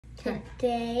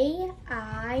Today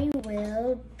I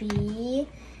will be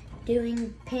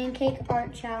doing pancake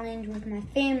art challenge with my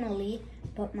family,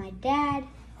 but my dad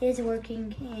is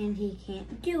working and he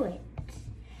can't do it.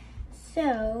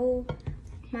 So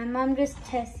my mom just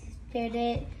tested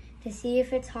it to see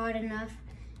if it's hot enough,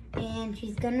 and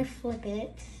she's gonna flip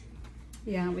it.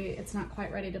 Yeah, it's not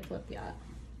quite ready to flip yet.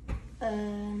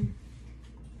 And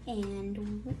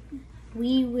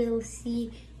we will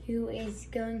see who is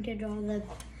going to draw the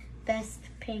best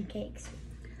pancakes.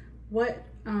 What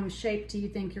shape do you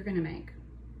think you're gonna make?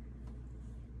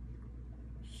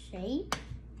 Shape?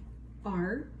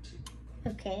 Art.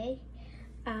 Okay.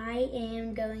 I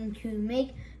am going to make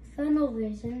funnel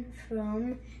vision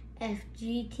from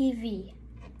FGTV.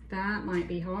 That might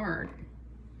be hard.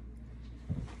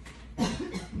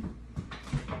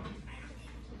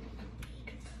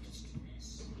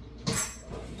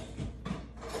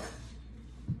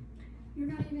 You're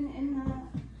not even in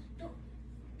the...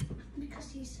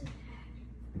 Because he said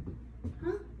that.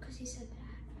 Huh? Because he said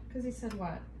that. Because he said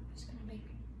what? It's gonna make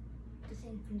the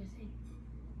thing from the thing.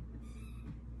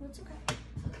 Well, it's okay.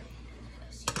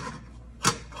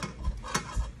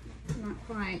 Not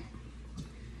quite.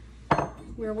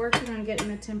 We're working on getting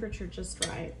the temperature just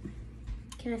right.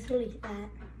 Can I still eat that?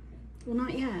 Well,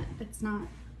 not yet. It's not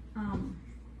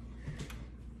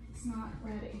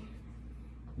ready.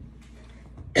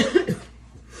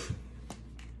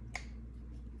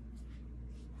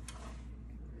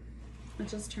 I'll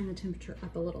just turn the temperature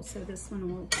up a little so this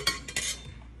one will,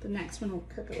 the next one will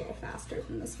cook a little faster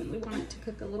than this one. We want it to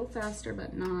cook a little faster,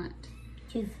 but not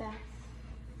Too fast.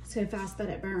 so fast that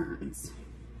it burns.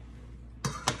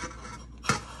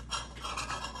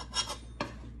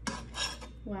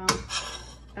 Well,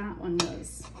 that one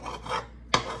was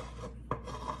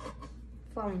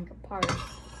Falling apart.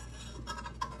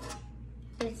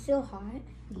 It's still hot.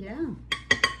 yeah.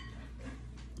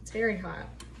 It's very hot.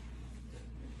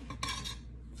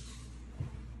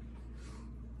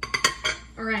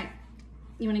 All right,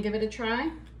 you want to give it a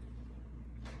try?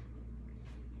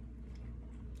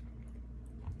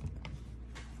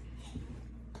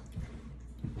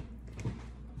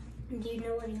 Do you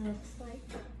know what he looks like?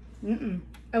 Mm-mm.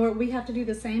 Oh, we have to do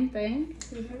the same thing?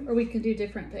 Mm-hmm. Or we can do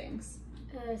different things?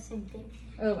 Same thing.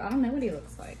 Oh, I don't know what he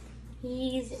looks like.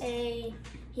 He's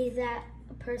that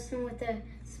person with a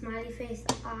smiley face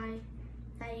eye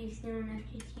that you see on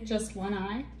FGTV. Just one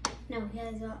eye? No, he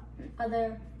has a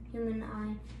other human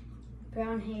eye,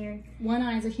 brown hair, One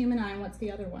eye is a human eye, and what's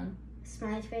the other one?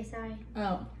 smiley face eye.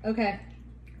 Oh, okay.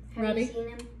 Have Ready? you seen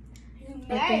him?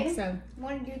 You I think so.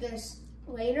 want to do this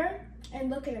later and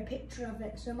look at a picture of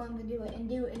it so Mom can do it and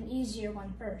do an easier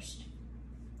one first.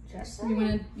 Just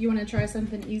You wanna try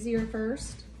something easier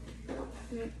first?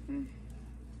 Mm-mm.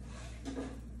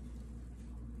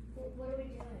 What are we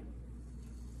doing?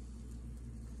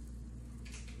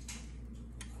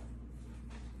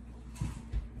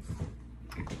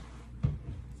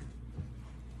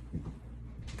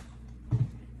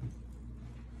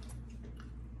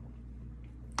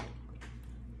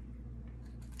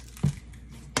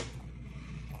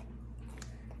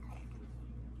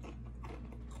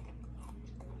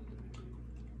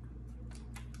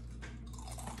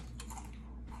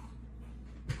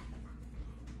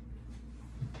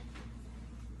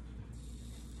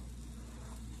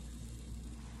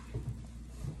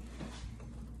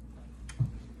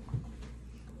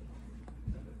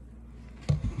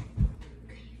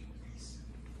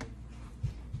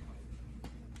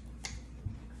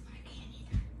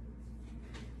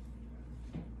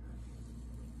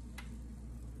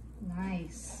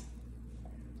 Nice.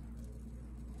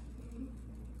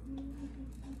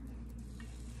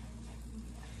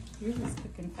 Yours is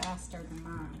cooking faster than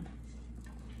mine.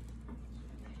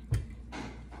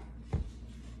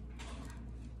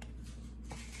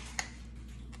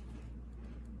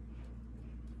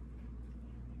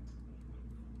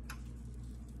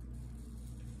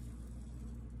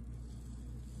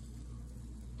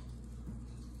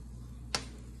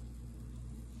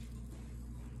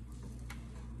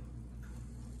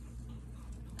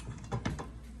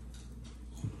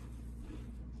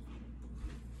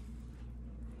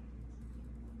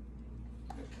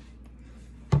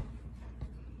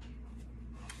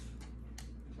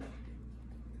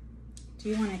 Do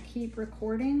you want to keep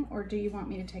recording, or do you want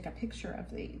me to take a picture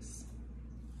of these?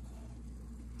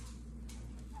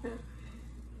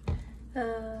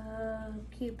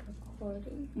 Keep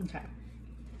recording. Okay.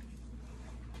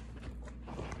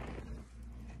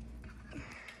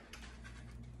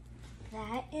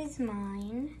 That is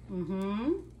mine.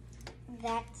 Mm-hmm.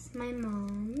 That's my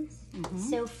mom's. Mhm.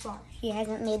 So far, she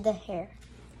hasn't made the hair.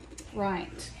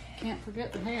 Right. Can't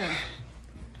forget the hair.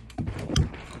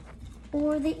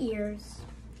 Or the ears.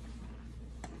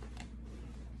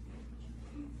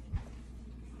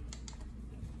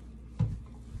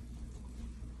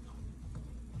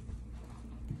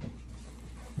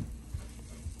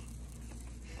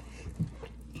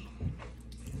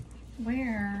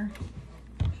 Where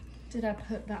did I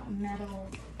put that metal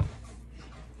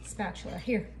spatula?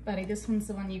 Here, buddy, this one's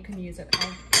the one you can use, okay?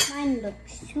 Mine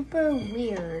looks super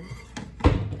weird.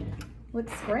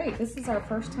 Looks great. This is our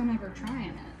first time ever trying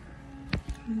it.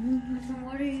 So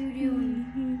what are you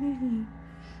doing?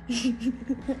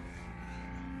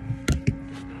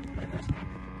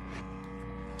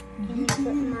 Can you put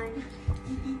mine?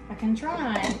 I can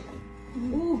try.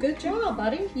 Ooh, good job,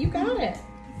 buddy. You got it.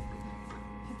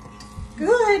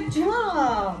 Good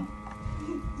job.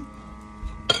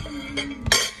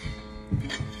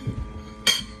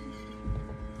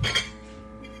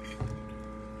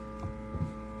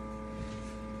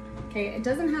 Okay, it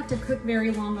doesn't have to cook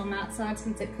very long on that side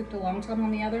since it cooked a long time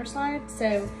on the other side.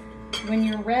 So when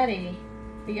you're ready,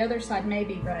 the other side may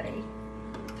be ready.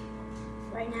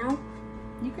 Right now?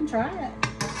 You can try it.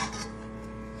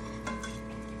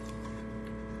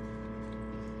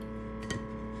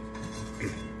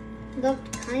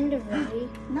 Looked kind of ready.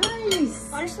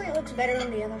 Nice. Honestly, it looks better on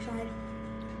the other side.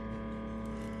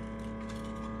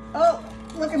 Oh,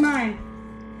 look at mine.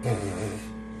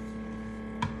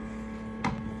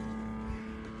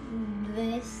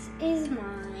 This is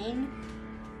mine.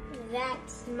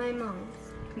 That's my mom's.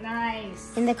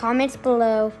 Nice. In the comments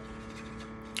below,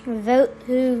 vote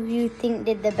who you think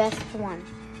did the best one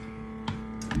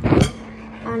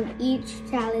on each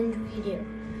challenge we do.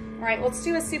 All right, let's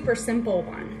do a super simple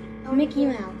one. Mickey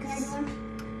Can I do Mouse.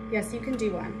 one? Yes, you can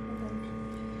do one.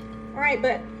 All right,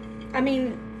 but I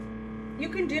mean, you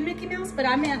can do Mickey Mouse, but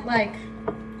I meant like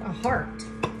a heart.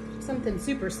 Something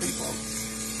super simple.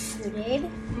 You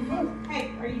did?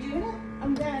 Hey, are you doing it?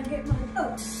 I'm gonna get my.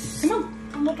 Oh, Come on.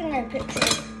 I'm looking at a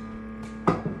picture.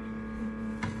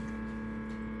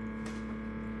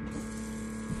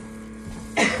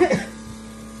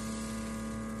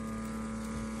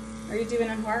 Are you doing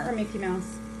a heart or Mickey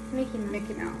Mouse? Mickey Mouse.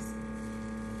 Mickey Mouse.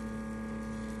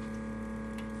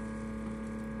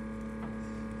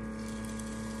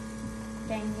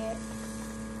 Dang it.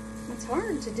 It's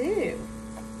hard to do.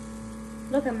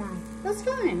 Look at mine. That's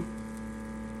fine.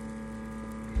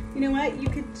 You know what? You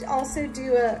could also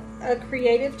do a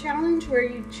creative challenge where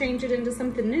you change it into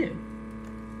something new.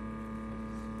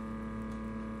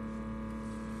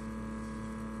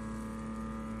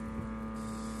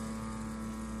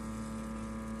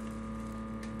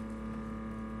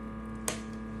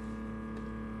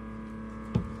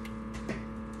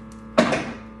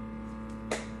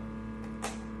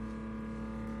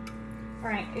 All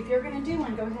right, if you're gonna do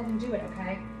one, go ahead and do it,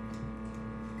 okay?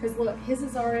 Because look, his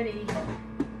is already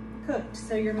cooked,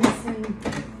 so you're missing.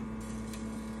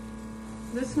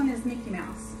 This one is Mickey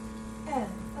Mouse. Oh,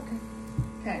 okay.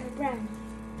 Okay. Brown.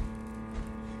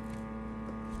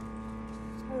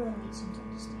 I really need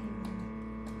something to stand on.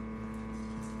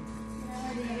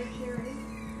 No, the other cherry.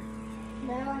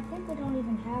 No, I think we don't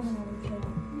even have another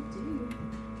cherry. You do.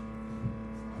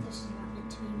 This is not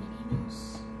meant to be Minnie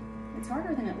Mouse. It's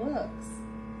harder than it looks.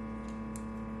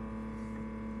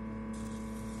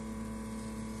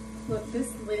 Look,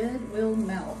 this lid will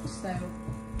melt, so.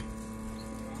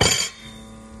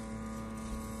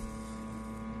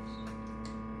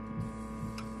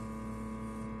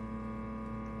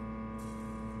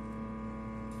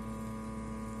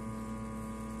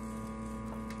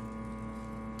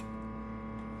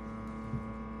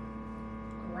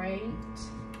 Great.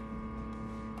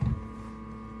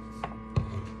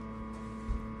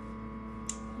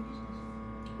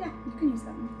 Yeah, you can use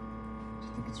that one.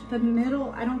 The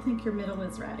middle, I don't think your middle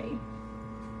is ready.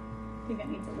 I think it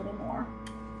needs a little more.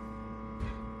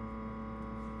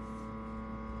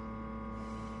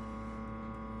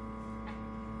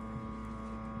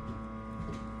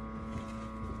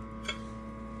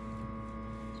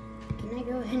 Can I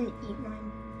go ahead and eat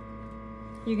mine?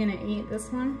 You gonna eat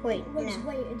this one? Wait, Wait, no.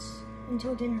 wait, it's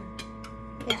until dinner.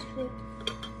 Yeah.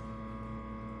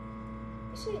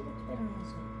 See, it looks better on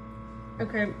this side.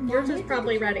 Okay, Now yours you is can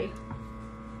probably do it. ready.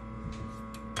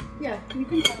 Yeah, you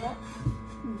can try that.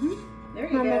 There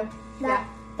you Mama, go.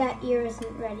 that ear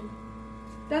isn't ready.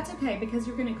 That's okay because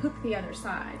you're gonna cook the other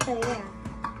side. So yeah.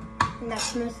 And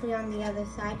that's mostly on the other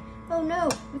side. Oh no.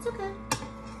 It's okay.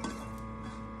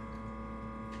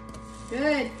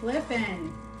 Good,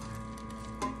 flipping.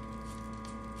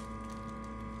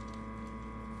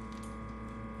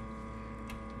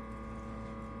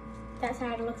 That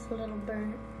side looks a little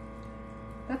burnt.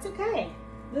 That's okay.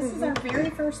 This is our very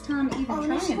first time even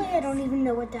trying Honestly, this. I don't even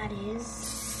know what that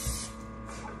is.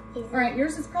 All right,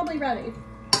 yours is probably ready.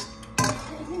 I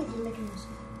think you're making this.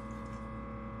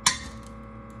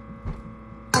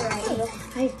 Alright,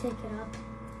 I take it up.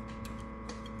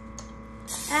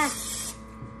 Ah.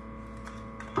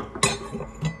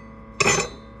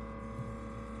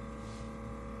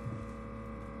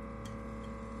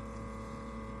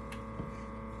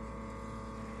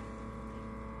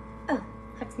 Oh,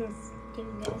 Hudson's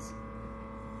doing this.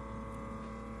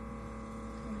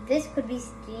 This could be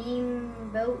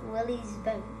Steamboat Willie's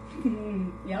boat.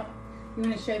 Yep. You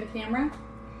want to show the camera?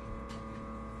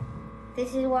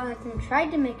 This is why Hudson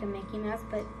tried to make a Mickey Mouse,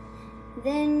 but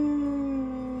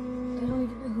then I don't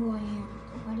even know who I am.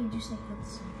 Why did you say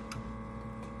Hudson?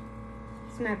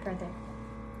 it's my brother.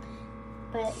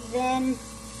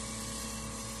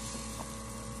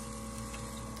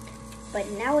 But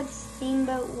now it's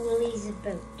Steamboat Willie's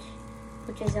boat,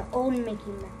 which is an old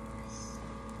Mickey Mouse.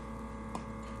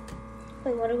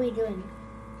 Wait, what are we doing?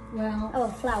 Well, Oh, a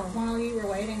flower. while you were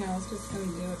waiting, I was just going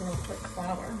to do a real quick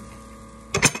flower.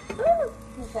 Ooh,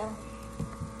 okay.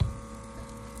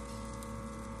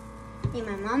 Hey,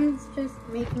 my mom's just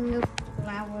making a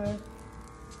flower.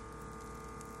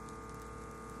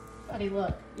 Buddy,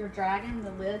 look, you're dragging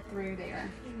the lid through there.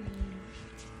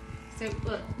 So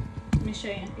look, let me show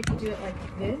you. If you do it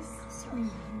like this,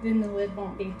 then the lid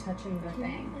won't be touching the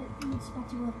thing.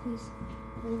 Spatula, please.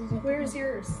 Where's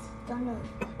yours? Don't know.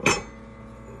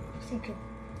 Thank you.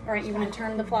 All right, you want to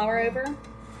turn the flower over?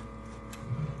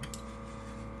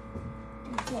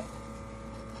 Flip.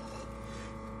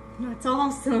 That's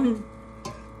awesome.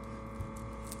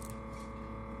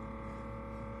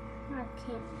 I can't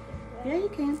do that. Yeah, you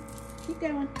can. Keep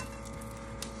going.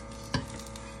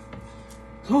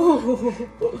 Oh,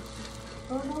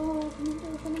 Oh, can you do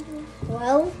it? Can you do it?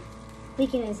 Well, we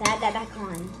can just add that back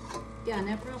on. yeah,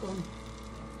 no problem.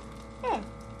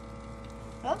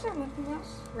 Those are Mickey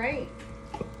Mouse. Right.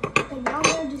 And now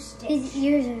we're do Stitch. His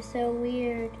ears are so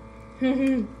weird.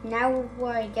 Now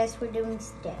I guess we're doing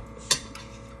Stitch.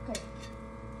 Okay.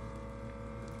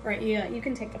 Right, yeah, you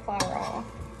can take the flower off.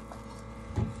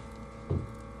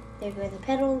 There go the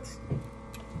petals.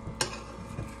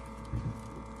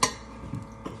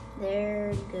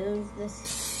 There goes the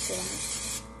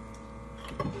stem.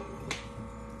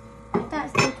 I thought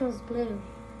Stitch was blue.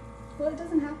 Well, it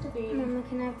doesn't have to be Mama,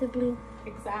 can I have the blue?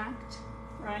 exact,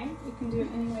 right? You can do it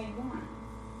any way you want.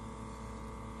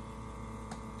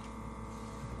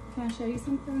 Can I show you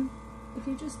something? If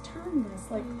you just turn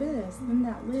this like this, then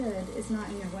that lid is not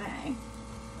in your way.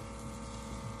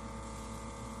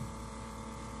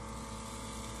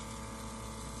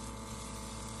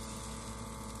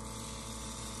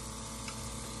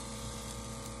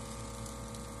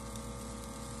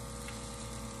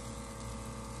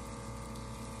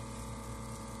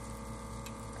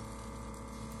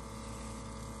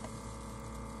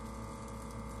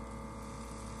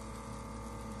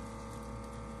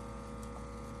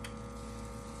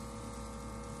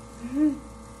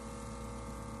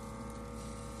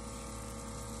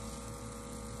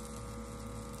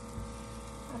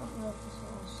 I don't know if this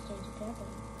will all stay together.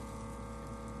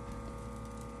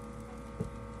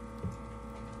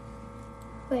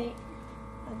 Wait,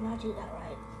 I did not do that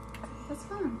right. That's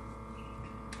fine.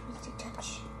 Need to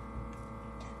touch.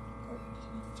 Oh,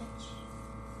 can you touch?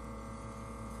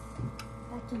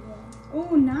 Back to the.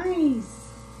 Oh, nice.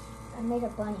 I made a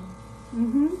bunny.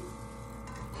 Mm-hmm.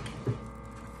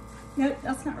 Nope,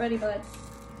 that's not ready, bud.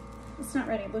 It's not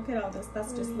ready. Look at all this.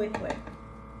 That's just liquid.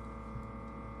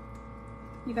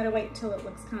 You gotta wait till it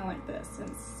looks kind of like this and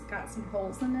it's got some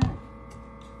holes in it.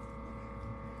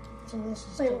 So this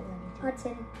is Wait, still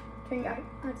ready.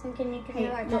 Hudson, can you turn Hey,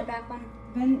 your light look. back on?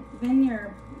 Then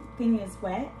your thing is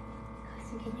wet.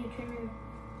 Hudson, can you turn your...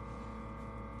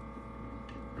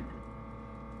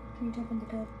 Can you type in the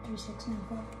code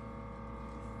 3694?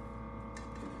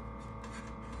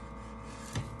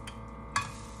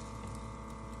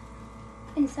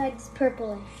 Inside's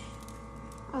purplish.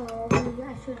 Oh,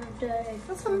 I should have done.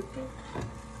 That's fine.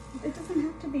 It doesn't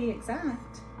have to be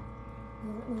exact.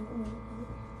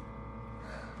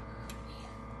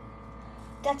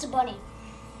 That's a bunny.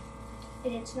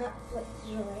 And it's not what is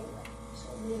really wet, so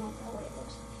we don't know what it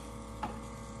looks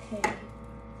like. Okay.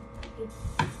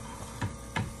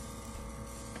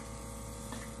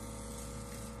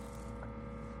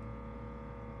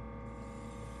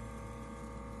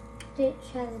 Stitch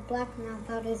has a black mouth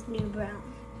out his new brown.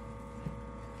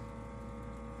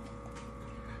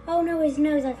 Oh no, his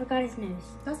nose. I forgot his nose.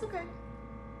 That's okay.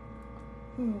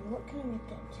 What can I make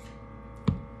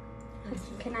that?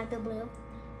 Hudson, can I have the blue?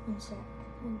 One sec.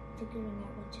 I'm figuring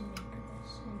out what to make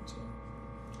this into.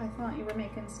 I thought you were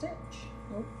making stitch.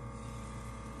 Nope.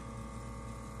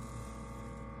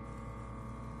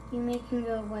 You making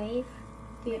a wave?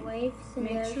 The waves? And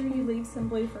Make the sure ocean? you leave some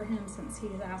blue for him since he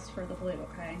has asked for the blue,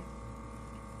 okay?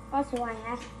 Also, I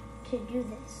have to do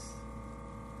this.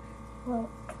 Well,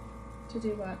 To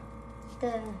do what?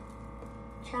 The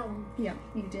challenge. Yeah,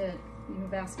 you did. You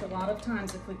have asked a lot of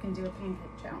times if we can do a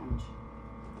pancake challenge.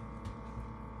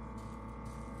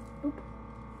 Oop.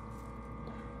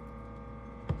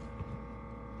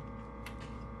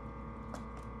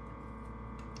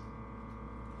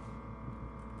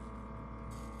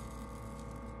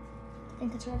 I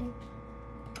think it's ready.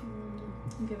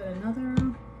 Give it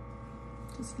another,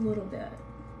 just a little bit.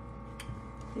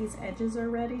 These edges are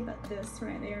ready, but this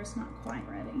right there is not quite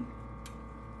ready.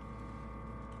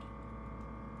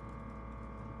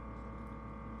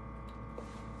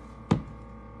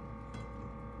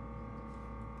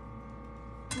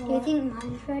 Do you think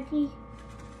mine's ready?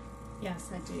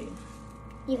 Yes, I do.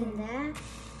 Even that?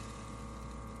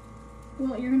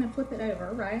 Well, you're gonna flip it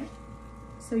over, right?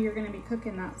 So you're gonna be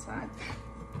cooking that side.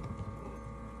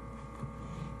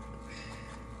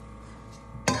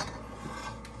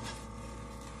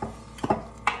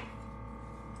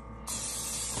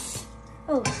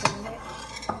 Oh, dang it.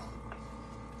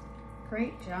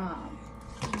 Great job.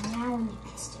 Now I need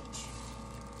to stitch.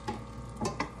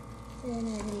 Then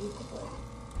I need the blue.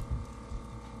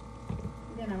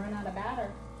 You're gonna run out of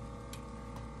batter.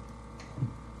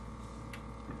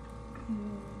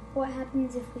 What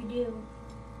happens if we do?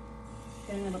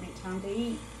 Then it'll be time to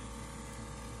eat.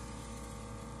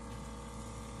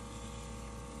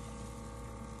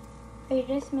 Are you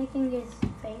just making his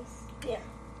face? Yeah.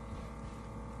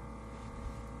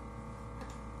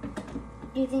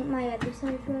 Do you think my other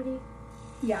side's ready?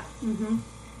 Yeah. Mm-hmm.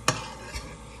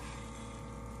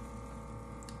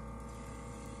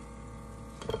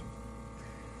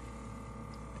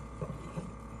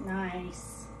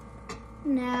 Nice.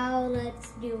 Now let's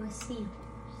do a seahorse.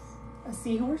 A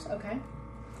seahorse? Okay.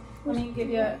 Let me give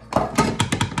you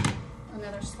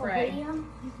another spray. Okay, you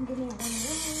can give me one of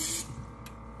those.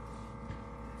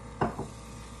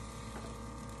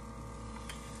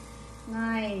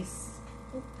 Nice.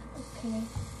 Okay,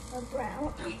 a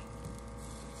brown.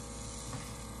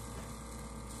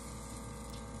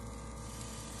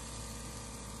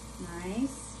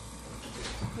 Nice.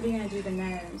 What are you gonna do the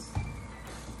nose?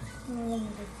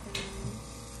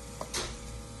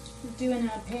 We're doing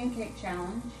a pancake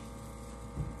challenge.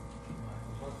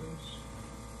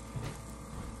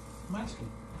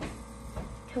 Masking.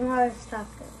 Tomorrow's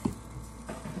taco.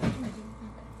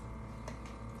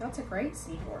 That's a great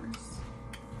seahorse.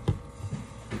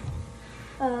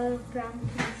 Brown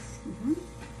piece. Mm-hmm.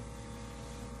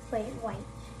 Wait, white.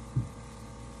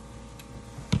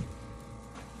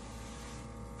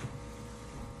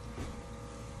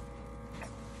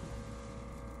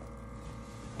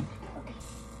 Okay.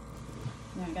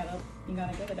 Yeah, you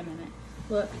gotta give it a minute.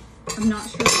 Look, I'm not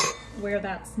sure where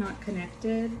that's not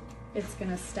connected. It's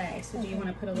gonna stay. So do you want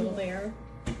to put a little there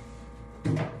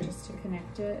just to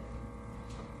connect it?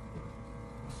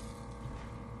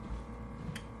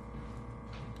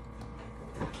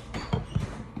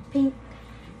 Pink.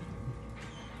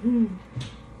 Do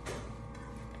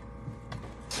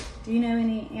you know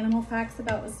any animal facts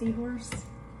about the seahorse?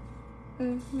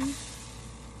 Mm-hmm.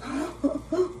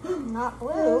 Not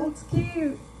blue. Oh, it's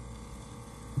cute.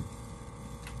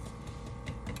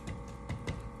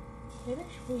 Maybe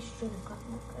we should have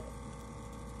gotten a good.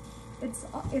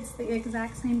 It's the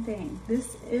exact same thing.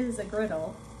 This is a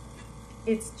griddle.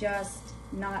 It's just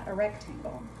not a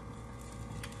rectangle.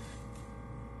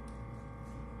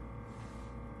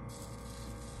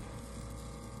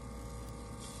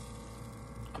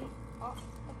 Off.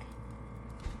 Okay.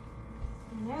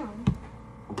 Now.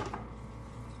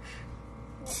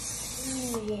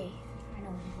 Oh, yay. I know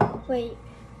what it is. Wait.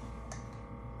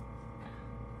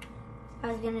 I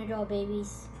was gonna draw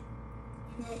babies.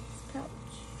 Next pouch.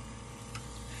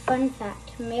 Fun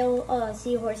fact, male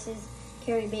seahorses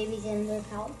carry babies in their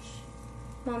pouch.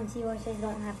 Mom seahorses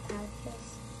don't have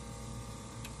pouches.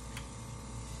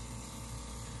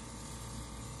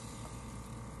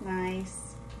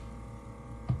 Nice.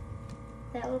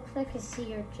 That looks like a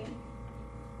sea urchin.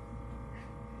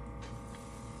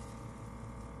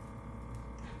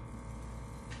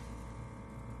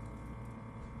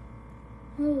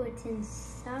 Oh, it's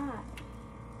inside.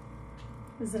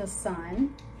 Is it a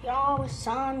sun? Y'all with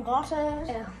sunglasses.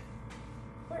 Oh.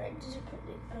 Where does it put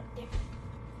it? Oh, there.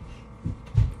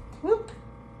 Whoop.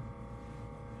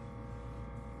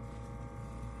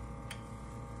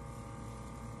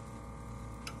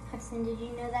 I Madison, did you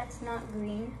know that's not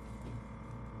green?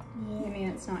 You mean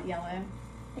it's not yellow?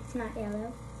 It's not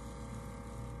yellow.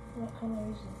 What color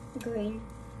is it? Green.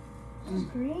 It's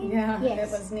green? Yeah,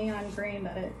 Yes. it was neon green,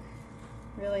 but it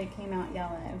really came out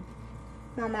yellow.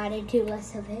 Mom added 2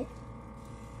 less of it.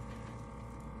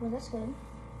 Well, that's good.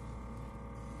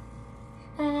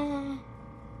 Now,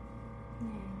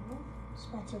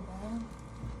 Spatula.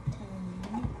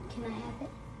 can I have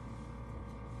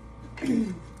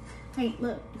it? Hey,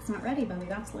 look, it's not ready, buddy.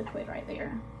 That's liquid right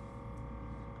there.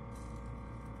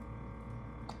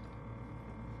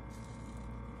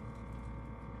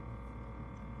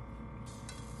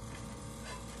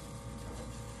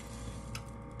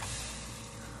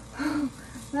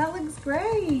 That looks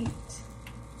great.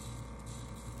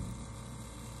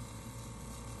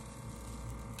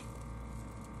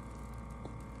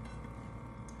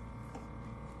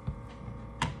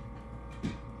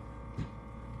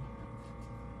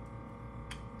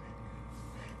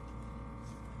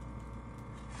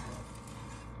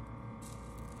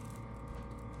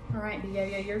 All right,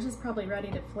 Yo-Yo, yours is probably ready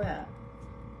to flip.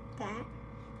 That.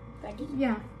 Ready?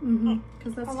 Yeah,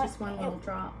 because that's just one little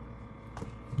drop.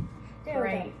 There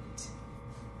Great.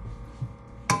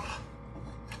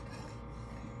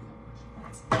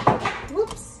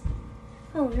 Whoops.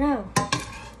 Oh no.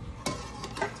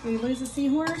 Did we lose a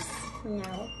seahorse?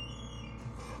 No.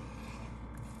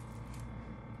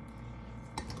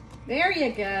 There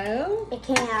you go. It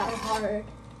came out hard.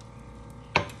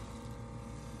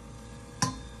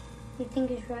 You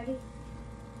think it's ready?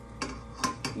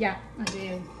 Yeah, I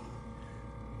do.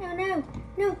 No, no,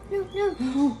 no, no, no.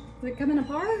 Oh, is it coming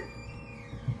apart?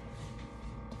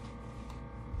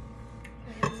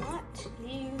 Not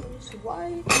use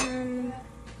white.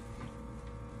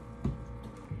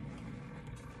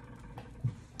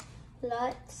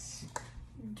 Let's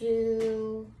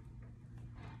do.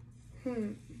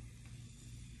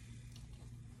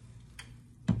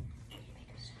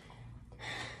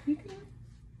 You can.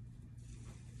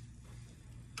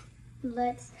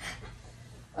 Let's.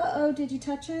 Uh-oh, did you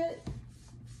touch it?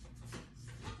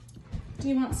 Do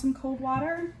you want some cold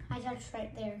water? I touched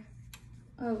right there.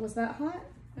 Oh, was that hot?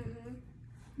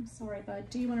 I'm sorry, bud.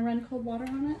 Do you want to run cold water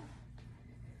on it?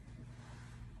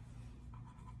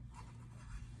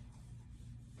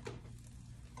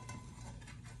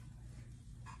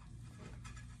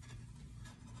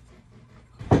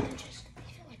 Just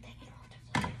leave it like that. You don't have to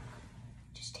flip it.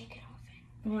 Just take it off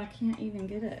and Well, I can't even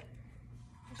get it.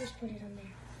 just put it on there.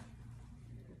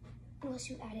 Unless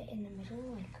you add it in the middle,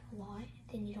 like a lot,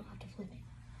 then you don't have to flip it.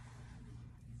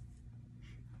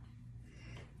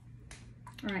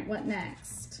 All right, what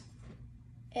next?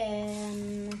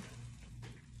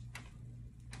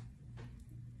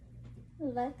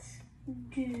 Let's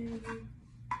do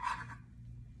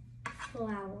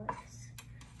flowers.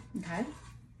 Okay.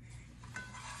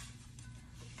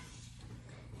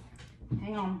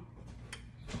 Hang on.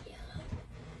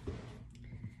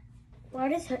 Why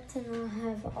does Hudson not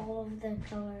have all of the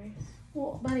colors?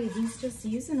 Well, buddy, he's just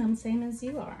using them same as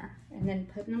you are, and then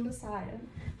putting them beside him.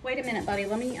 Wait a minute, buddy.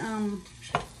 Let me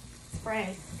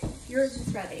spray. Yours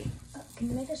is ready. Can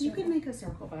you make a circle? You can make a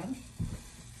circle, bud.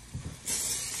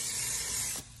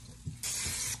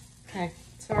 Okay.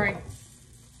 Sorry.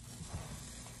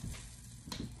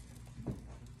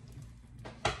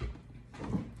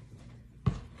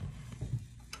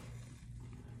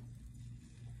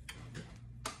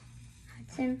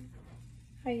 Hudson,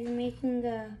 are you making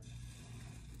a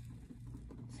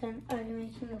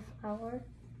flower?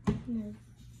 No.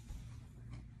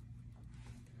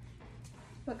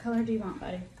 What color do you want,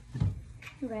 buddy?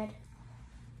 Red.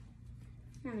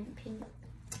 I mean pink.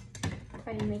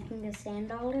 Are you making a sand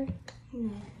dollar? No.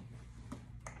 You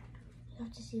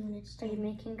have to see when it's Are you done.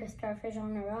 making a starfish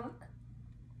on a rock?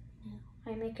 No.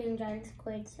 Are you making giant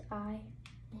squid's eye?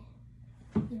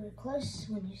 You were close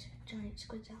when you said giant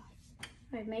squid's eye.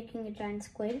 Are you making a giant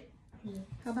squid? No.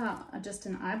 How about just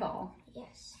an eyeball?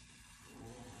 Yes.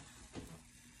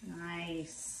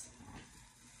 Nice.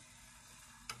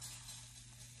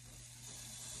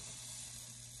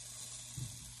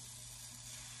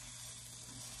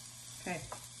 Okay.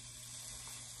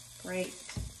 Great.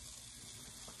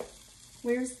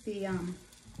 Where's the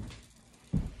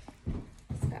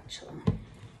spatula?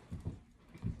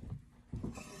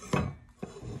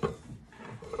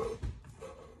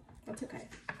 That's okay.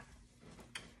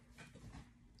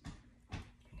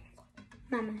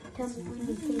 Mama, tell me when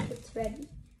you think it's ready.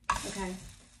 Okay.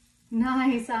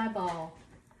 Nice eyeball.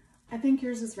 I think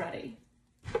yours is ready.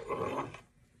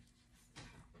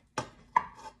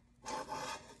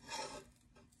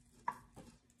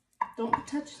 Don't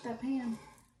touch that pan.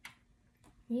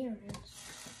 Here it is.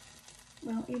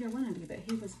 Well, either one of you, but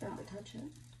he was about to touch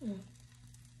it.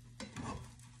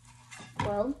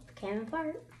 Well, came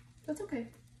apart. That's okay.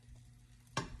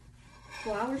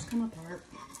 Flowers come apart.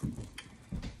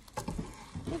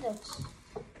 It looks.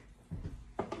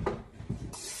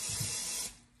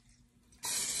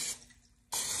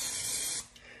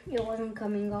 It wasn't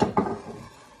coming off.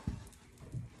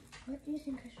 What do you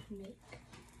think I should make?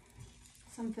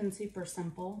 Something super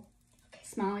simple.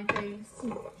 Smiley face.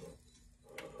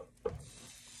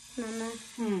 Mama,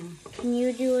 can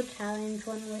you do a challenge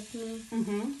one with me?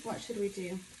 What should we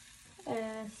do?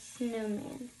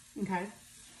 Snowman. Okay.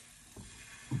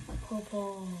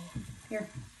 Purple. Here.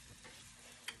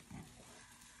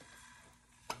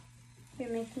 You're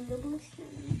making the blue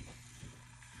snowman.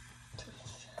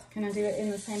 Can I do it in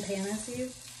the same pan as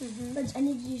you? But I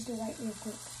need to use the white real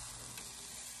quick.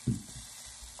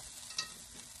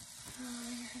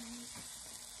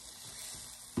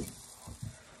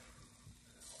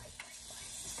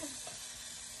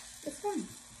 It's fine.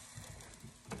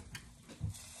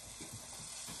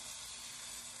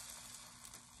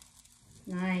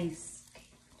 Nice.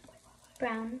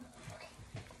 Brown.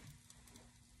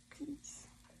 Please.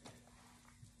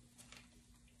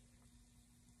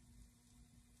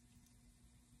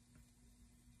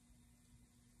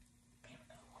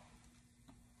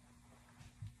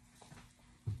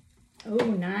 Oh,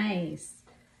 nice.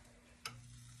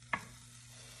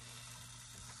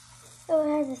 Oh, it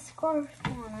has a scarf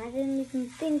on. I didn't even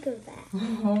think of that.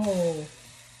 Oh.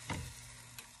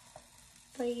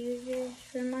 But you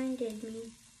just reminded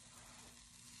me.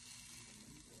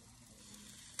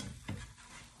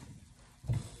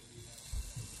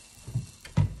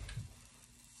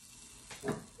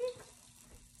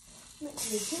 Meant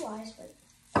to be 2 eyes, but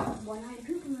 1-eyed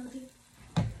poop emoji.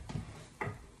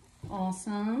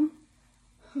 Awesome.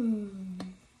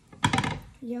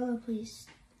 Yellow, please.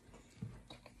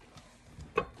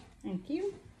 Thank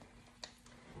you.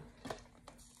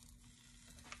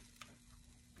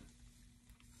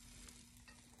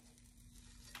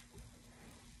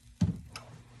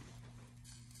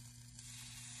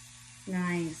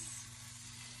 Nice.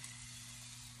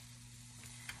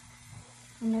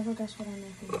 I'll never guess what I'm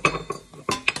making.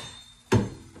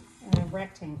 A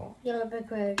rectangle. Yellow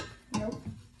brick road. Nope.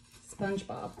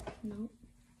 SpongeBob. Nope.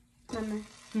 Mama,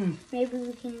 maybe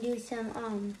we can do some,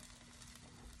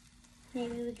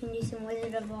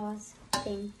 Wizard of Oz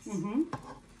things.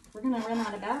 We're gonna run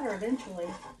out of batter eventually.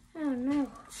 Oh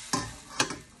no.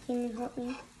 Can you help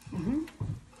me?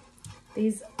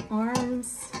 These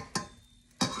arms.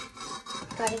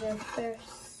 Gotta go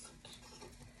first.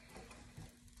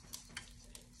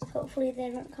 Hopefully they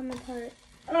don't come apart.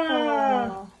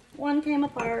 Oh, one came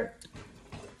apart.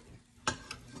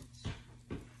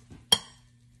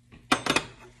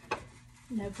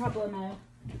 No problemo.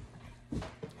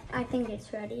 I think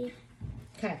it's ready.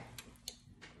 Okay.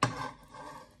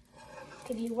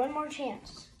 Give you one more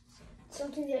chance.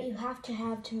 Something that you have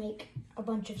to make a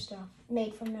bunch of stuff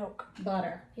made from milk.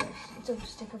 Butter. Yes, it's a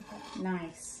stick of butter.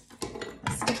 Nice.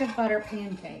 A stick of butter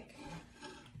pancake.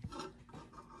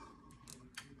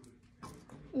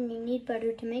 And you need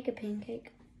butter to make a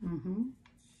pancake.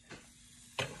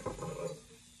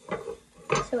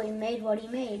 So he made what he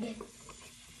made.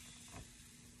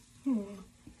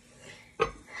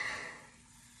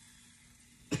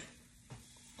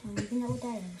 Don't even know what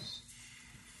that is.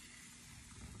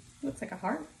 Looks like a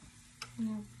heart.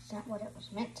 No, it's not what it was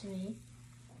meant to be.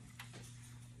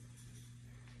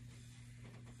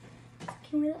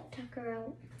 Can we let Tucker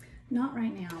out? Not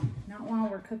right now. Not while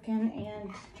we're cooking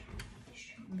and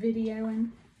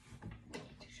videoing.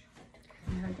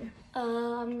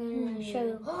 I'm gonna show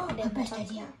you. The best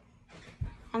idea.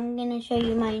 I'm gonna show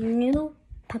you my new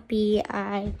puppy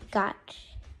I got.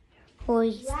 Well,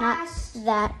 he's not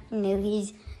that new.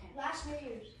 He's Last New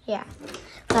Year's. yeah,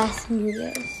 last New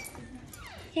Year's.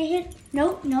 Hey,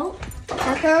 nope.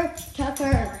 Tucker.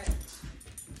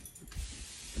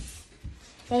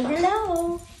 Say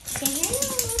hello. Say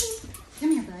hello.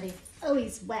 Come here, buddy. Oh,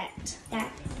 he's wet.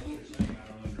 That.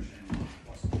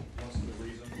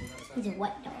 He's a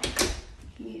wet dog.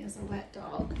 He is a wet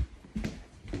dog.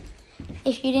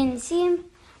 If you didn't see him,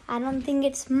 I don't think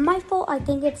it's my fault. I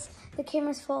think it's the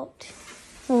camera's fault.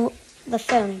 Well, the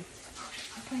phone.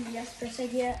 Yes, best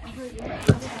idea. I heard you. I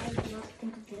did not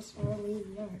think of this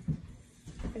earlier.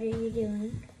 What are you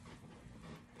doing?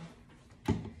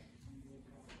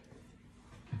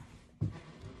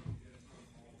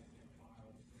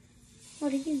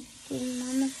 What are you doing,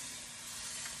 Mama?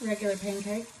 Regular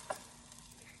pancake.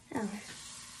 Oh.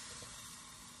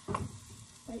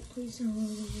 Wait, please.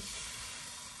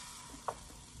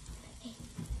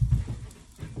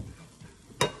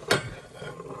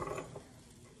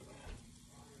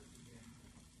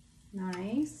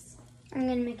 Nice. I'm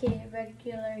gonna make it a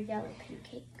regular yellow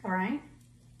pancake. All right.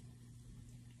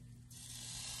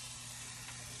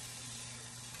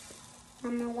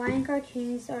 Why in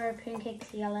cartoons are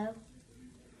pancakes yellow?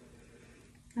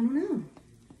 I don't know.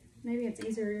 Maybe it's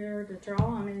easier to draw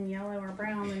them in yellow or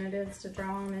brown than it is to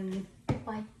draw them in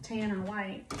White. tan or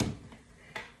white.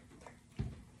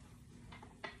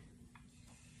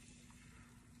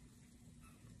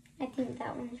 I think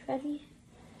that one's ready.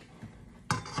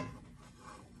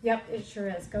 Yep, it sure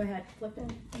is. Go ahead, flip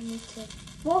it. I need to.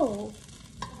 Whoa!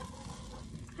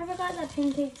 I forgot that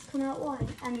pancakes come out white.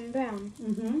 I mean brown.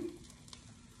 Mm-hmm.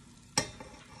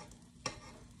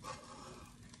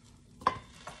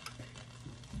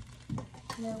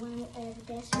 No one ever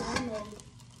guessed what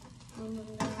I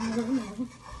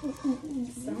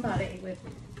made. Somebody with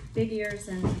big ears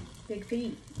and big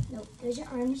feet. Nope, those are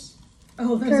arms.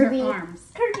 Oh, those Kirby. are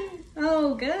arms. Kirby.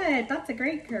 Oh, good. That's a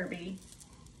great Kirby.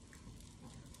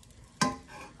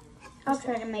 I'll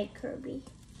try to make Kirby.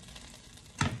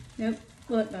 Nope.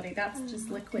 Look, buddy, that's just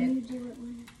Can liquid. you do it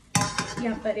one?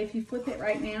 Yeah, but if you flip it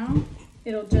right now,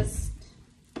 it'll just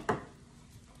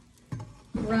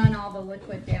run all the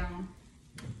liquid down.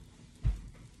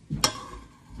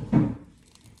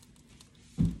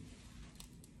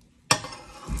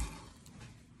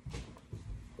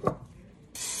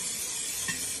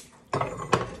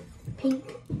 Pink.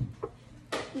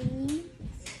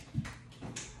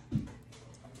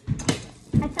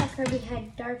 I thought Kirby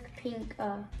had dark pink,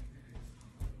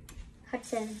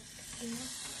 Hudson.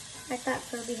 I thought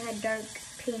Kirby had dark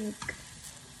pink.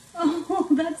 Oh,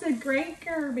 that's a great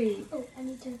Kirby. Oh, I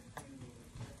need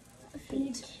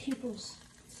pupils.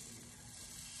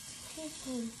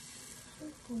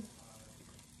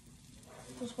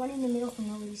 There's one in the middle for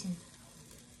no reason.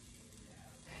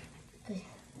 Good.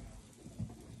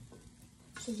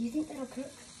 So do you think that'll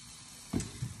cook?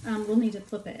 We'll need to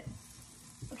flip it.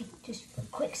 Okay, just for a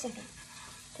quick second.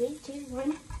 3, 2,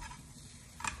 1.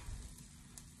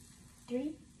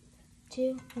 3,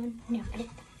 2, 1. No, I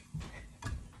didn't.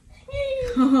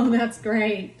 Oh, that's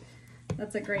great.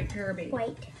 That's a great Kirby.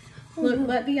 White. Look,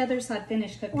 let the other side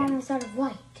finish One cooking. was out of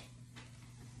white.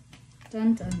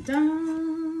 Dun, dun,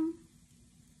 dun.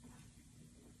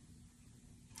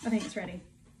 I think it's ready.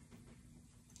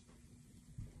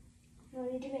 No,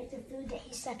 I need to make the food that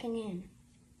he's sucking in.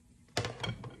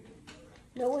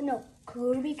 No.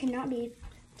 Kirby cannot be.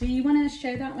 Do you want to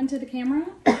show that one to the camera?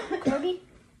 Kirby?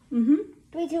 Mm-hmm.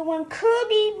 3, 2, 1.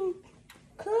 Kirby!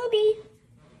 Kirby!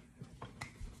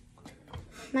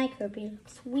 My Kirby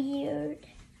looks weird.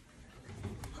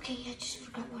 Okay, I just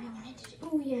forgot what I wanted to do.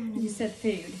 Oh, yeah. You said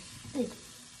food.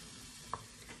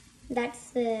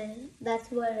 That's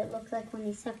what it looks like when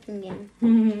he's sucking in.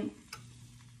 Mm-hmm.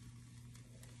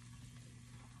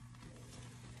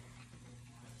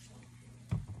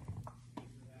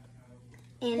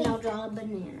 And I'll draw a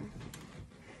banana.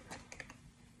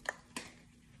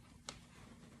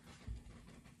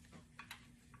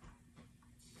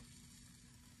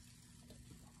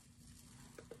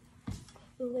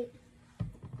 Oh, wait.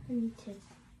 I need to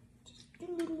just do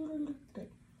a little bit.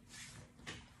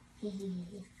 Yeah.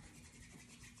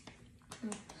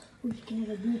 Oh, you can have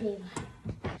a blue day.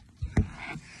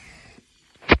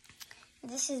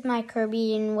 This is my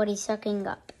Kirby and what he's sucking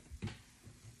up.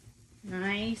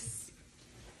 Nice.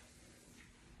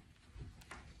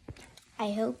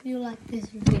 I hope you like this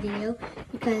video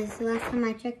because last time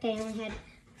I checked I only had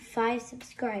 5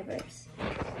 subscribers.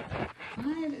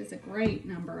 5 is a great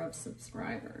number of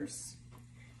subscribers.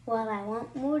 Well, I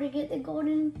want more to get the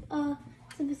golden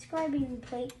subscribing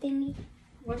plate thingy.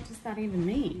 What does that even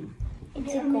mean?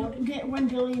 It's a golden. Get 1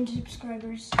 billion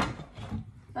subscribers.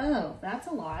 Oh, that's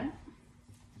a lot.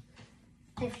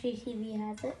 If GTV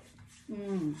has it.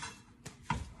 Mm.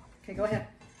 Okay, go ahead.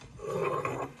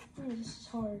 Oh, this is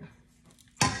hard.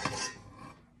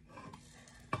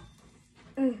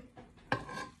 Do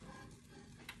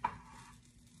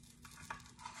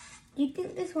you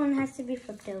think this one has to be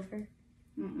flipped over?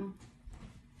 Mm-mm.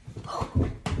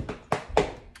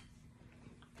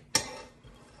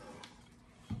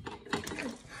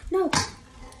 No!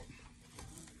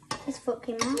 His foot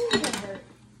came out. That hurt.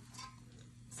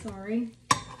 Sorry.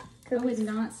 I would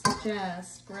not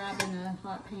suggest grabbing a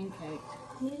hot pancake.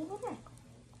 Neither would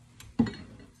I.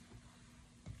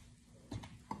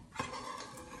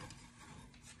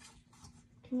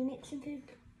 Can you make some food?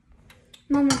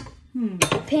 Mama, Hmm.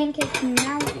 Pancake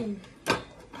Mountain.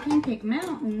 Pancake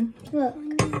Mountain? Look.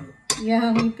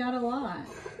 Yeah, we've got a lot.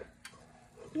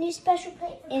 Need a special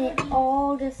plate for And it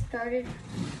all just started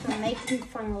from making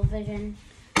funnel vision.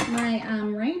 My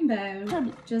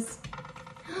rainbow just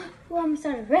Oh, I'm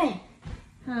started red.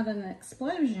 had an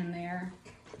explosion there.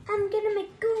 I'm gonna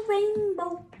make a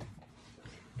rainbow.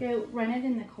 Go run it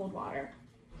in the cold water.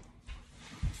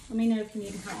 Let me know if you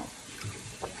need help.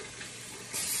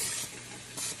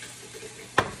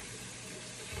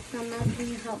 Mama, can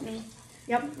you help me?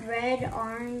 Yep. Red,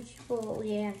 orange, well,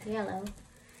 yeah, yellow.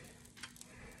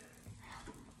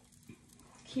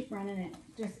 Keep running it.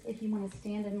 Just if you want to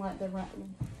stand and let the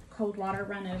cold water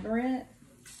run over it.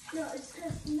 No, it's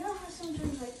because you know how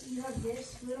sometimes like you have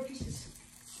this little piece of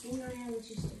fingernail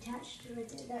which is attached to it.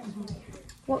 That's why it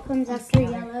hurts. What comes after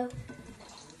yellow?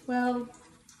 Well,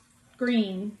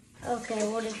 green, Okay,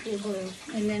 what is the blue?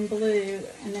 and then blue,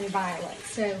 and then violet.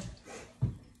 So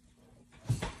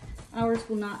ours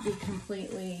will not be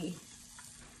completely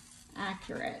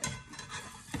accurate.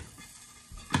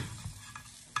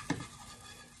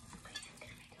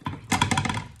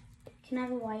 Can I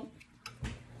have a white?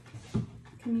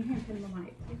 Can you hand him the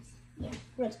white, please? Yeah,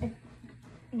 red.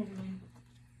 Never mind.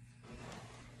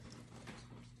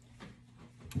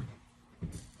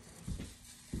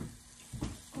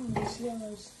 Oh, these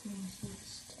yellows things need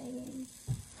staying.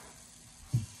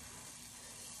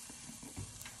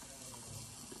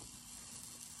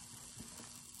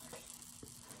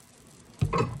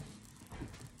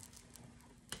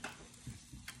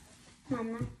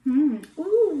 Mama,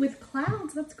 Ooh, with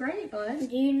clouds. That's great, bud.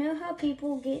 do you know how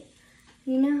people get,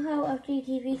 you know how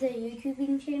FGTV's a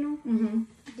YouTubing channel? Mm-hmm.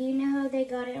 Do you know how they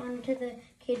got it onto the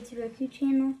kids' Roku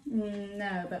channel?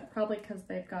 No, but probably because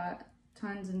they've got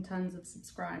tons and tons of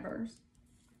subscribers.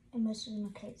 And most of them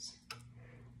are kids.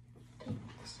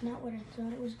 It's not what I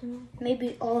thought it was gonna.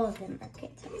 Maybe all of them are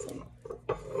kids. I think.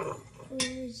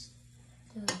 Where's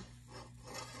the?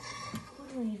 What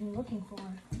am I even looking for?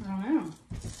 I don't know.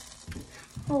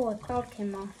 Oh, a cloud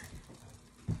came off.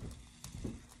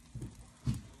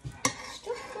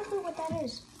 Still don't know what that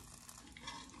is.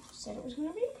 Said it was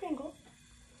gonna be a Pringle,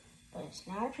 but it's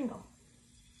not a Pringle.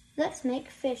 Let's make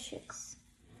fishes.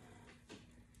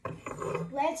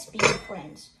 Let's be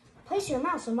friends. Place your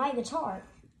mouse on my guitar.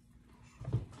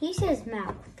 He says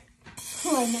mouth.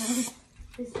 Oh, I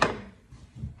know.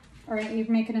 All right, you're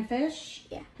making a fish?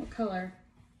 Yeah. What color?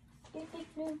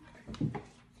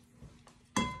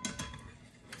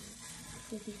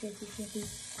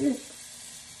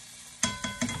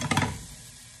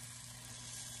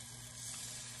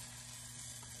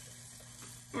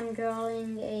 I'm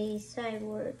drawing a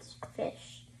sideways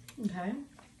fish. Okay.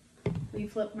 Will you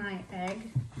flip my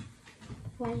egg?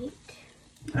 White.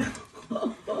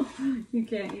 You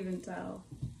can't even tell.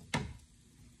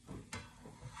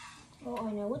 Oh,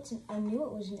 I know what's I knew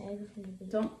it was an egg from the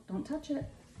beginning. Don't touch it.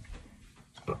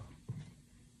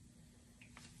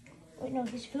 Wait, no,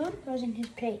 his food goes in his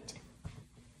plate.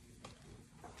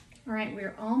 All right,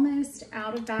 we're almost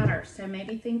out of batter, so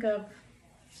maybe think of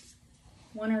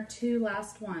one or two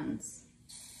last ones.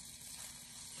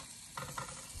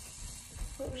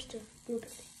 Where's the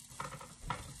blueberry?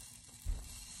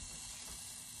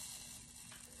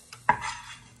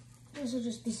 This will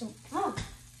just be some. Oh!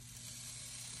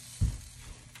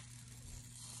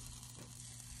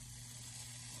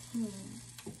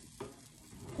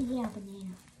 Yeah,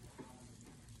 banana.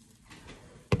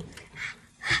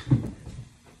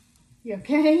 You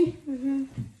okay? Mm-hmm.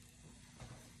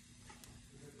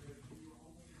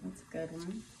 That's a good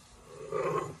one.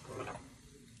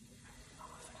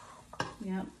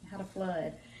 Yep, had a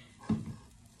flood.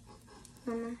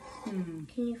 Mama, Hmm.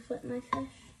 can you flip my fish?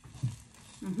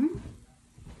 Mm-hmm.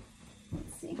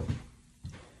 Let's see.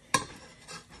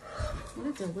 What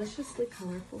a deliciously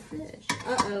colorful fish.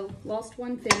 Uh-oh, lost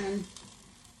one fin.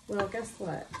 Well, guess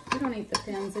what? We don't eat the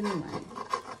fins anyway.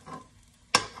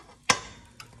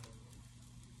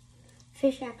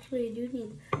 Fish actually do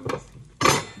need the fins.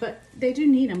 But they do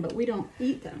need them, but we don't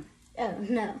eat them. Oh,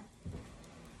 no.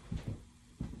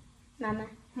 Mama,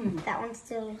 Hmm. that one's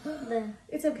still the...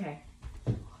 It's okay.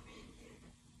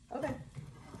 Okay.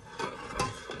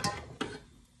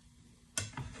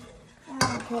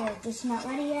 Okay, this is not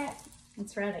ready yet.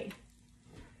 It's ready.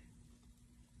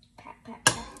 Pat, pat,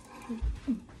 pat.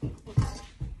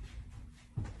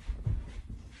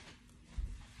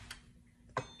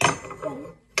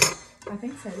 I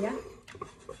think so, yeah.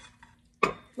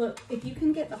 Look, if you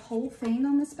can get the whole thing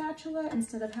on the spatula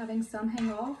instead of having some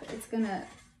hang off, it's gonna,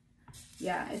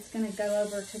 yeah, it's gonna go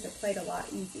over to the plate a lot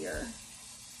easier.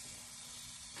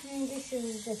 And this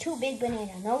is a too big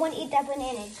banana. No one eat that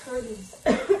banana. It's Kirby's.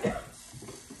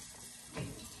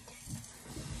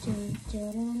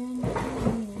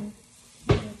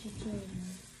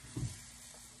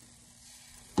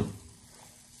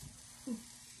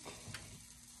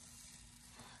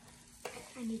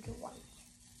 I need the white.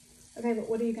 Okay, but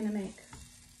what are you gonna make?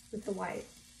 with the white?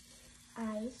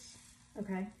 Eyes.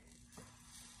 Okay.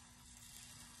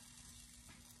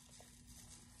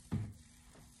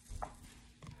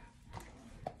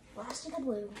 Plastic of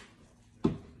blue.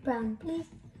 Brown, please.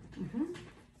 Mm-hmm.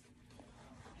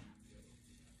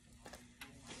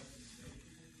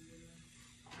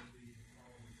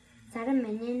 Is that a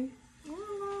minion? I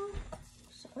don't know.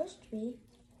 Supposed to be.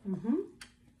 Mm-hmm.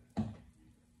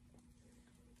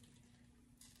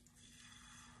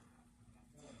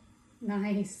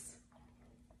 Nice.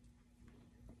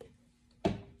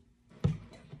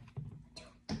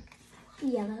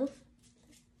 Yellow.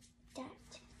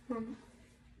 That. Mama.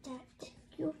 That.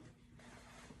 You.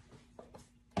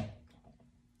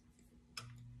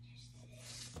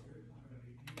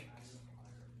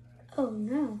 Oh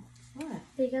no. What?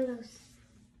 The yellow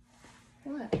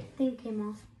What? thing came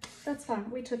off. That's fine.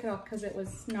 We took it off because it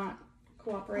was not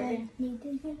cooperating. I need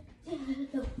to get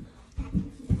yellow.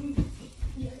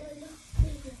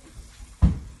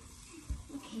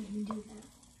 I can't even do that.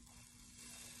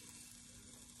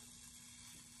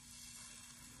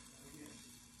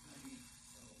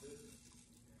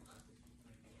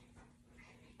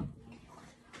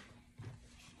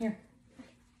 Here.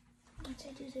 Once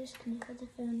I do this, can you put the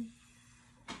phone?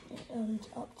 Oh, it's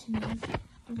up to me.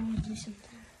 I'm gonna do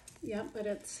something. Yep, but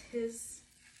it's his.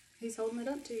 He's holding it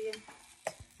up to you.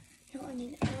 No, I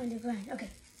need the brand. Okay.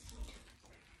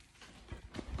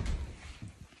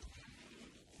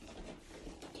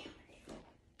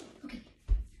 Okay.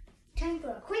 Time for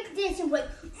a quick dancing break.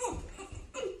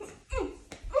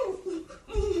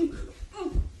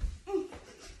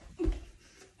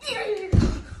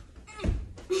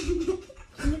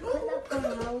 Can you put that phone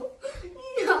out?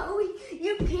 No,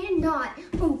 you cannot.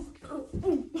 Ooh, ooh,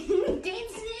 ooh.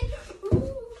 Dancing.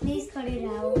 Ooh. Please cut it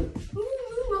out.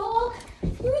 Roll.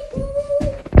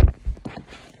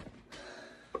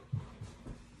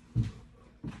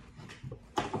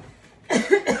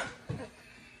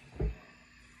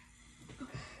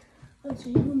 I'm so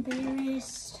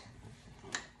embarrassed.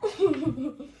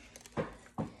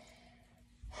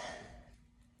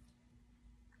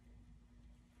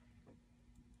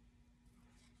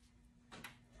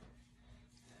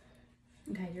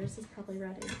 Okay, yours is probably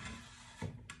ready.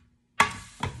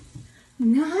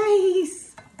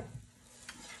 Nice!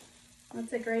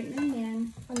 That's a great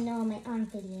minion. Oh no, my arm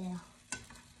video.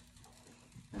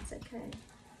 That's okay.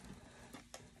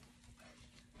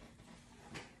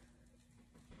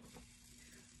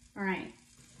 All right.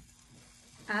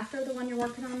 After the one you're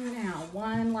working on now,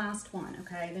 one last one,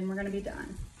 okay? Then we're gonna be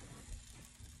done.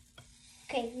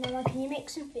 Okay, Mama, can you make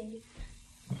some food?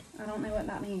 I don't know what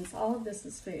that means. All of this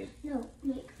is food. No,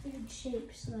 make food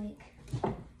shapes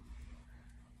like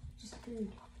just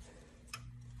food.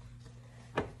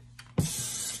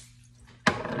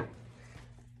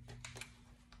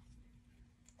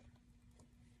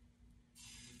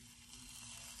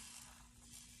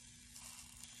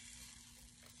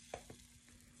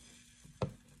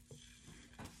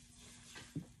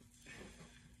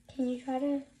 Can you try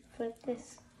to flip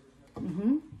this?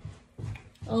 Mm-hmm.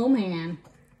 Oh man.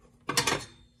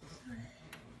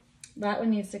 That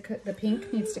one needs to cook, the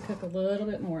pink needs to cook a little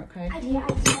bit more, okay? Idea.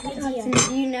 Hudson,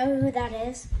 do you know who that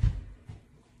is?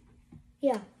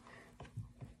 Yeah.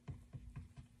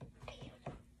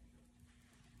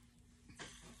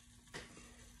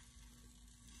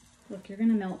 Look, you're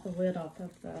gonna melt the lid off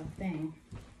of the thing.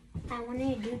 I want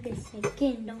to do this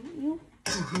again, don't you?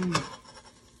 Mm-hmm.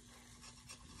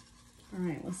 All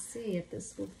right, let's see if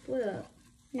this will flip.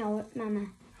 No, Mama.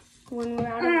 When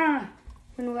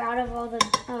we're out of all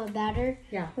the batter,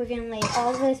 Yeah. we're gonna lay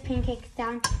all those pancakes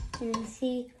down and then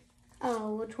see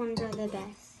which ones are the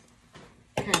best.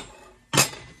 Okay.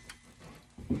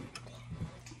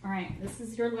 All right, this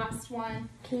is your last one.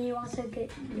 Can you also get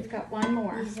You've got one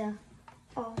more. these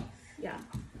off? Yeah.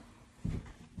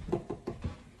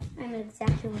 I know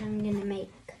exactly what I'm gonna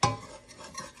make.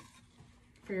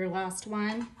 For your last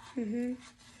one. Mm-hmm.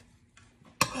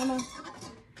 Mama,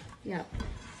 Yep.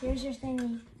 here's your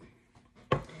thingy.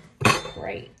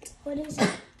 Great. What is it?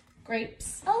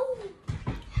 Grapes. Oh!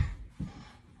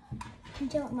 You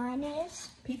know what mine is?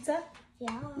 Pizza.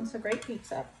 Yeah. It's a great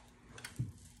pizza.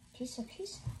 Piece of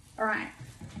piece. All right.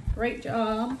 Great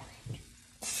job.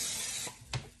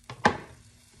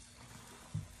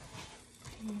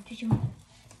 Did you?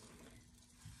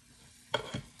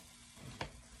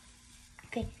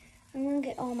 Okay, I'm gonna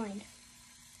get all mine.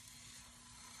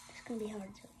 It's gonna be hard.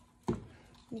 So,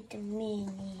 need the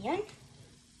minion,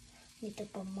 need the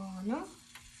banana.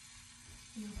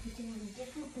 And I'll put it on a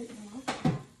different plate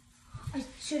now. I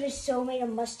should have so made a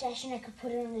mustache and I could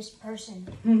put it on this person.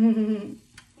 May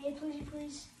I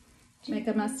please? Make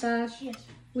a mustache? Yes.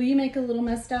 Will you make a little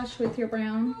mustache with your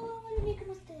brown? Oh, I want to make a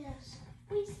mustache.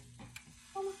 Please.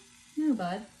 Mama. No,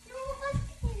 bud. No, let's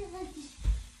get it like this.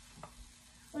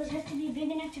 Well, it has to be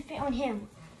big enough to fit on him.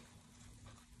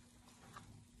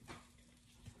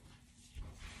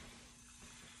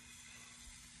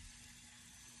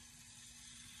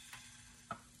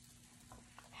 I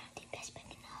don't think that's big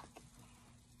enough.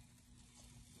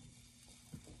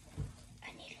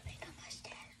 I need to make a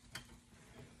mustache.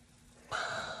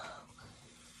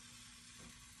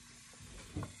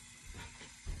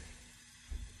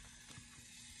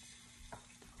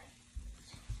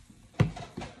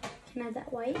 Can I have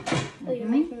that white? Oh, you're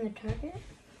making the target?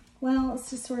 Well, it's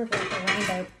just sort of like a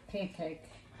rainbow pancake.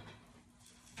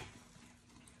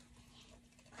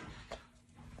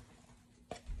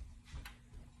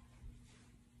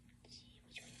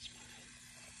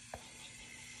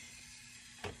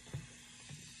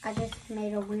 I just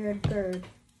made a weird bird.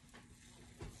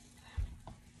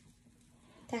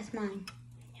 That's mine.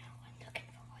 No, I'm looking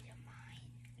for all of mine.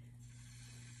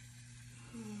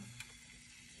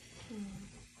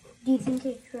 Do you think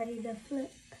it's ready to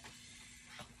flip?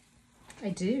 I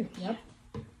do, yep.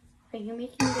 Are you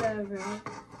making a rug?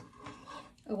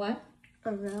 A what?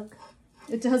 A rug?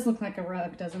 It does look like a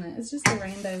rug, doesn't it? It's just a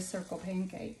rainbow circle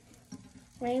pancake.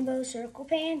 Rainbow circle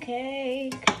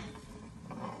pancake.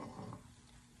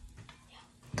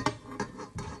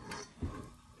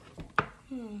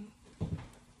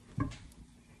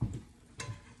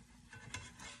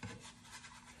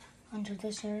 Under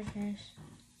the surface.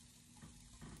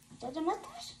 Is that a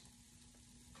mustache?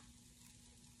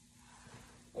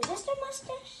 Is this the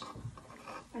mustache?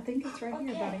 I think it's right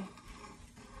here, Okay.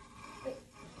 buddy.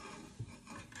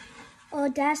 Oh,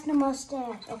 that's the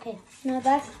mustache. Okay. No,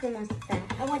 that's the mustache.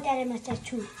 I want that in mustache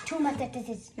too. Two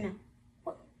mustaches. No.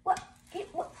 What? Hey,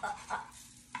 what?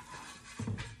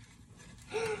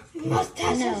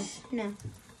 Mustaches. No.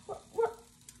 What?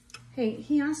 Hey,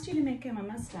 he asked you to make him a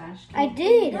mustache. I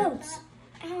did. Goats.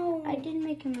 Ow. I did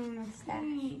make him a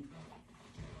mustache.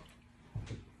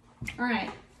 All right,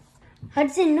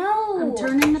 Hudson, no. I'm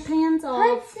turning the pans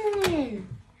off. Hudson,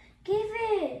 give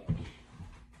it.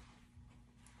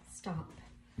 Stop.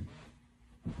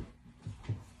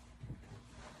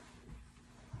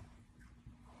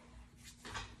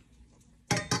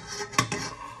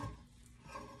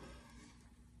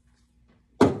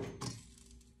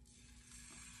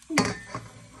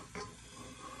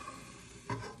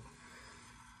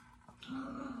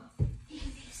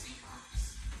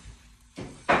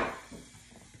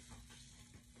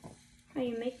 Are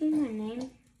you making my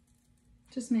name?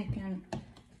 Just making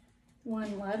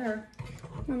one letter.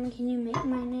 Mommy, can you make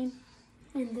my name?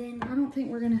 And then I don't think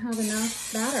we're gonna have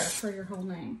enough batter for your whole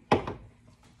name.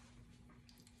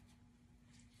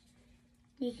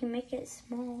 you can make it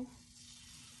small.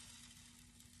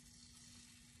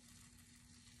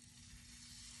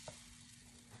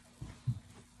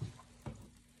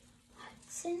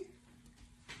 Hudson?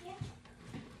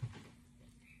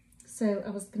 So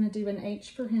I was gonna do an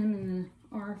H for him and an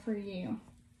R for you.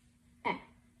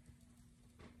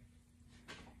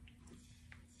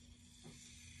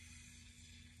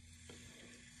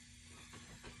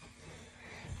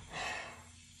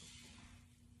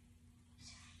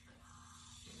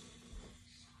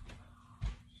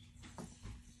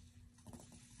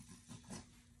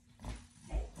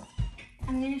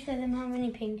 I'm going to show them how many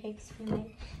pancakes we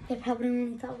made. They probably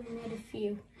only thought we made a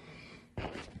few.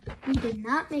 We did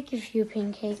not make a few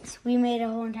pancakes. We made a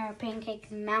whole entire pancake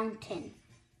mountain.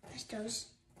 There's those.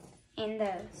 And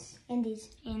those. And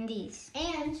these. And these.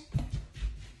 And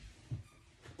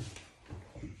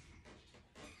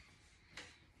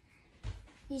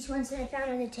these ones that I found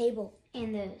on the table.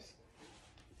 And those.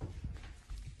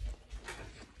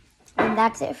 And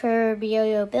that's it for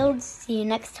Yo-Yo Builds. See you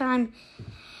next time.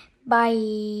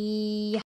 Bye.